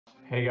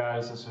Hey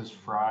guys, this is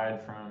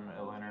Fried from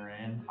Atlanta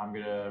Rain. I'm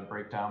gonna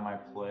break down my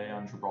play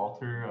on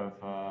Gibraltar of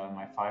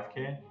my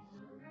 5K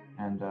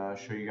and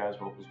show you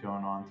guys what was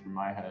going on through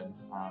my head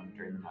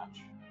during the match.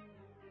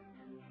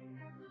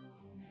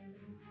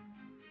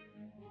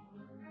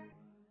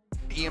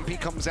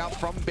 EMP comes out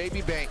from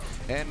Baby Bay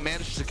and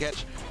manages to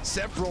catch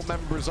several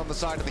members on the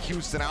side of the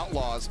Houston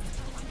Outlaws.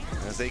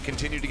 As they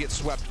continue to get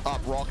swept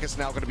up, Raucus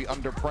now going to be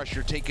under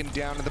pressure, taken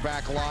down in the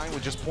back line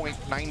with just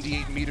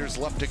 0.98 meters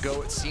left to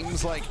go. It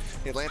seems like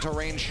Atlanta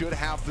Rain should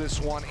have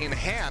this one in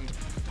hand.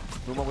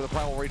 Rumor with a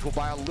Primal Rage will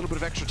buy a little bit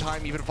of extra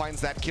time, even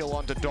finds that kill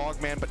onto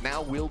Dogman, but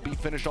now will be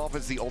finished off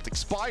as the ult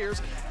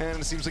expires, and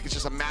it seems like it's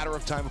just a matter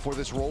of time before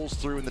this rolls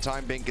through and the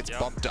time bank gets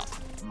bumped up.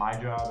 My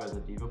job as a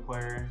D.Va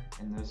player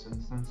in this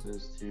instance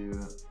is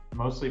to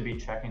mostly be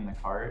checking the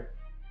cart.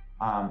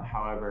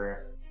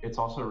 However, it's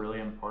also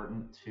really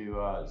important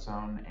to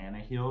zone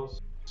Ana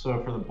heals.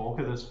 So for the bulk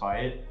of this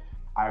fight,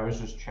 I was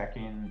just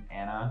checking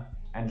Ana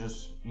and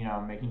just,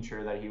 making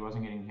sure that he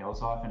wasn't getting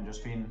heals off and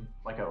just being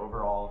like an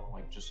overall,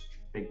 just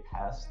big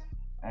pest.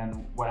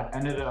 And what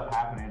ended up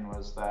happening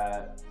was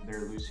that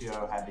their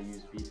Lucio had to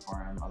use beat for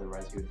him,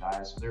 otherwise he would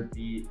die. So their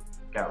beat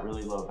got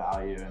really low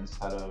value.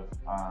 Instead of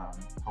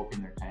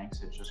helping their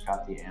tanks, it just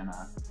got the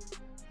Ana.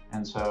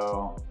 And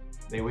so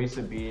they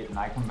wasted beat, and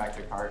I come back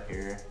to cart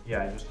here.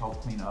 Yeah, I just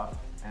helped clean up,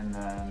 and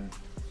then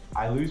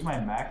I lose my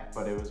mech,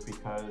 but it was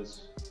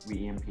because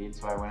we EMP'd,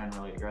 so I went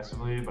in really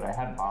aggressively, but I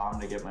had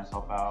bomb to get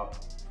myself out.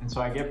 And so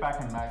I get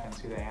back in mech and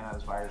see the Ana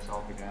is by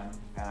herself again,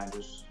 and I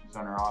just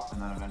zone her off and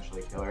then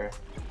eventually kill her.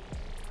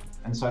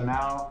 And so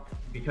now,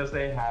 because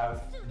they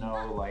have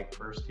no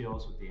burst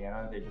heals with the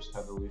Ana, they just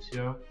have the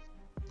Lucio,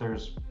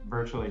 there's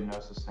virtually no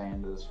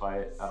sustain to this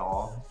fight at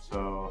all.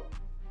 So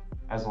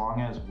as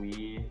long as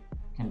we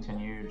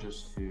continue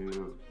just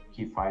to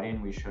keep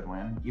fighting, we should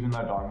win. Even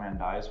though Dogman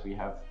dies, we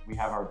have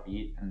our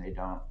beat and they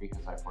don't,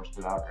 because I forced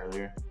it out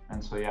earlier.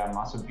 And so yeah,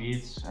 Masa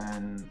beats,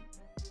 and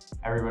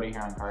everybody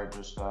here on card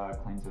just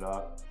cleans it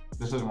up.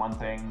 This is one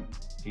thing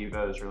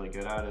D.Va is really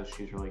good at, is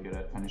she's really good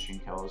at finishing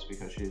kills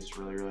because she's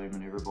really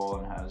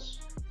maneuverable and has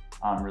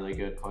really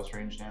good close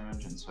range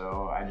damage. And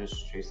so I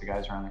just chase the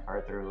guys around the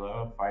cart that are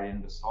low,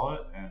 fighting to stall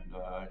it, and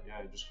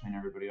yeah, just clean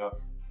everybody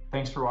up.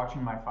 Thanks for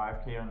watching my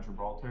 5K on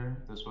Gibraltar.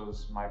 This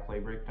was my play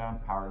breakdown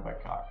powered by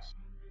Cox.